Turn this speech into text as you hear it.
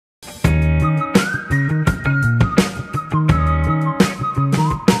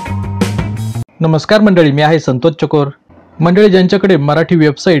नमस्कार मंडळी, मी आहे संतोष चकोर। मंडळी, ज्यांच्याकडे मराठी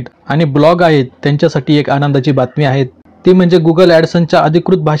वेबसाईट आणि ब्लॉग आहेत त्यांच्यासाठी एक आनंदाची बातमी आहे। ती म्हणजे गुगल ॲडसन्सच्या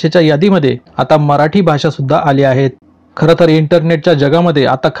अधिकृत भाषेच्या यादीमध्ये आता मराठी भाषा सुद्धा आली आहे। खरं तर इंटरनेटच्या जगामध्ये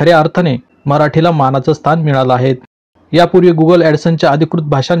आता खऱ्या अर्थाने मराठीला मानाचं स्थान मिळालं आहे। यापूर्वी गुगल ॲडसन्सच्या अधिकृत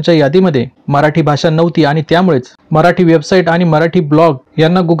भाषांच्या यादीमध्ये मराठी भाषा नव्हती आणि त्यामुळेच मराठी वेबसाईट आणि मराठी ब्लॉग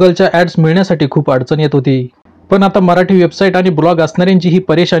यांना गुगलच्या ॲड्स मिळण्यासाठी खूप अडचण येत होती। पण आता मराठी वेबसाईट आणि ब्लॉग असणाऱ्यांची ही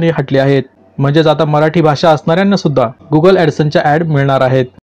परेशानी हटली आहे। म्हणजेच आता मराठी भाषा असणाऱ्यांना सुद्धा गुगल ॲडसन्सच्या ॲड मिळणार आहेत।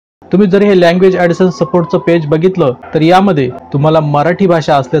 तुम्ही जर हे लँग्वेज ॲडसेन्स सपोर्टचं पेज बघितलं तर यामध्ये तुम्हाला मराठी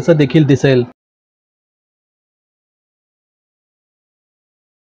भाषा असल्याचं देखील दिसेल।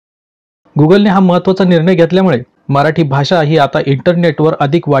 गुगलने हा महत्त्वाचा निर्णय घेतल्यामुळे मराठी भाषा ही आता इंटरनेटवर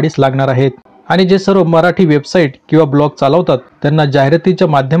अधिक वाढीस लागणार आहेत आणि जे सर्व मराठी वेबसाईट किंवा ब्लॉग चालवतात त्यांना जाहिरातीच्या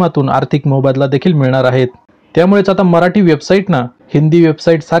माध्यमातून आर्थिक मोबदला देखील मिळणार आहेत। त्यामुळेच आता मराठी वेबसाईटना हिंदी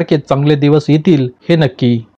वेबसाईट सारखे चांगले दिवस येतील हे नक्की।